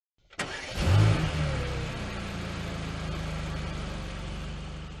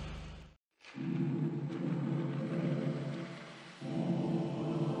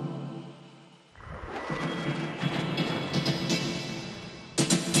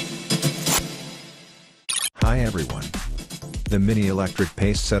Hi everyone. The Mini Electric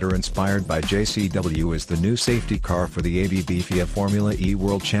Pacesetter inspired by JCW is the new safety car for the ABB FIA Formula E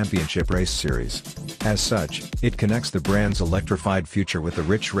World Championship Race Series. As such, it connects the brand's electrified future with the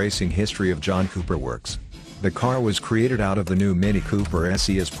rich racing history of John Cooper Works. The car was created out of the new Mini Cooper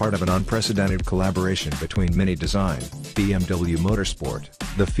SE as part of an unprecedented collaboration between Mini Design, BMW Motorsport,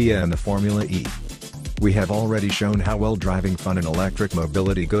 the FIA and the Formula E. We have already shown how well driving fun and electric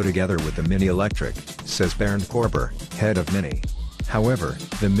mobility go together with the Mini Electric, says Bernd Korber, head of Mini. However,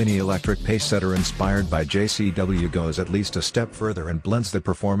 the Mini Electric Pacesetter inspired by JCW goes at least a step further and blends the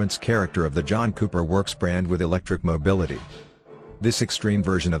performance character of the John Cooper Works brand with electric mobility. This extreme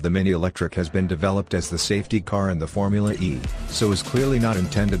version of the Mini Electric has been developed as the safety car in the Formula E, so is clearly not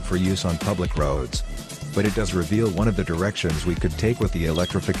intended for use on public roads. But it does reveal one of the directions we could take with the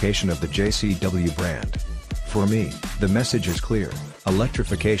electrification of the JCW brand. For me, the message is clear: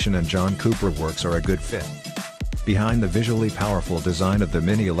 electrification and John Cooper Works are a good fit. Behind the visually powerful design of the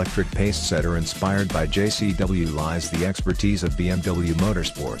Mini Electric Pacesetter inspired by JCW lies the expertise of BMW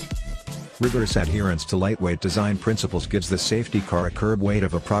Motorsport. Rigorous adherence to lightweight design principles gives the safety car a curb weight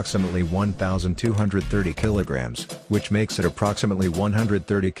of approximately 1,230 kilograms, which makes it approximately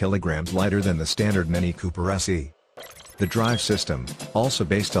 130 kilograms lighter than the standard Mini Cooper SE. The drive system, also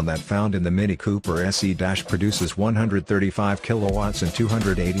based on that found in the Mini Cooper SE, produces 135 kilowatts and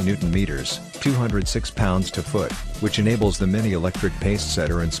 280 Newton-meters, 206 pounds-to-foot, which enables the Mini Electric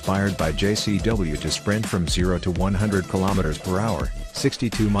Pacesetter inspired by JCW to sprint from 0 to 100 kilometers per hour,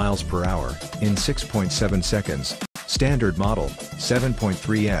 62 miles per hour, in 6.7 seconds, standard model,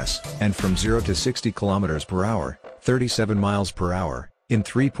 7.3s, and from 0 to 60 kilometers per hour, 37 miles per hour, in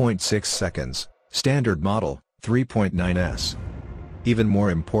 3.6 seconds, standard model, 3.9s. Even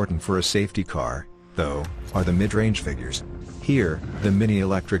more important for a safety car, though, are the mid-range figures. Here, the Mini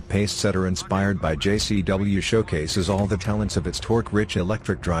Electric Pacesetter inspired by JCW showcases all the talents of its torque-rich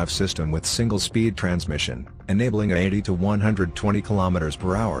electric drive system with single-speed transmission, enabling a 80 to 120 km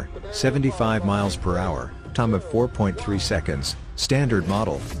per hour, 75 miles per hour, time of 4.3 seconds, standard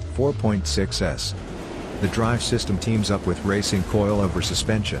model, 4.6s. The drive system teams up with racing coilover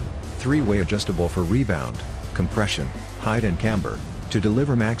suspension, three-way adjustable for rebound, compression, height and camber, to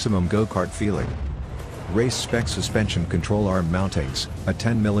deliver maximum go-kart feeling. Race-spec suspension control arm mountings, a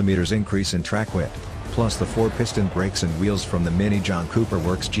 10mm increase in track width, plus the four-piston brakes and wheels from the Mini John Cooper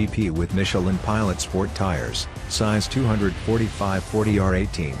Works GP with Michelin Pilot Sport tires, size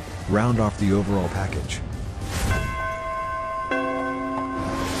 245/40R18, round off the overall package.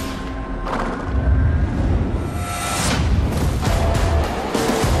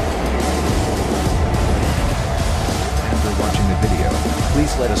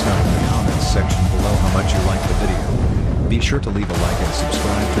 Please let us know in the comments section below how much you liked the video. Be sure to leave a like and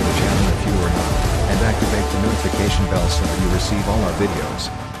subscribe to the channel if you are not, and activate the notification bell so that you receive all our videos.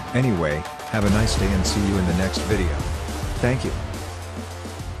 Anyway, have a nice day and see you in the next video. Thank you.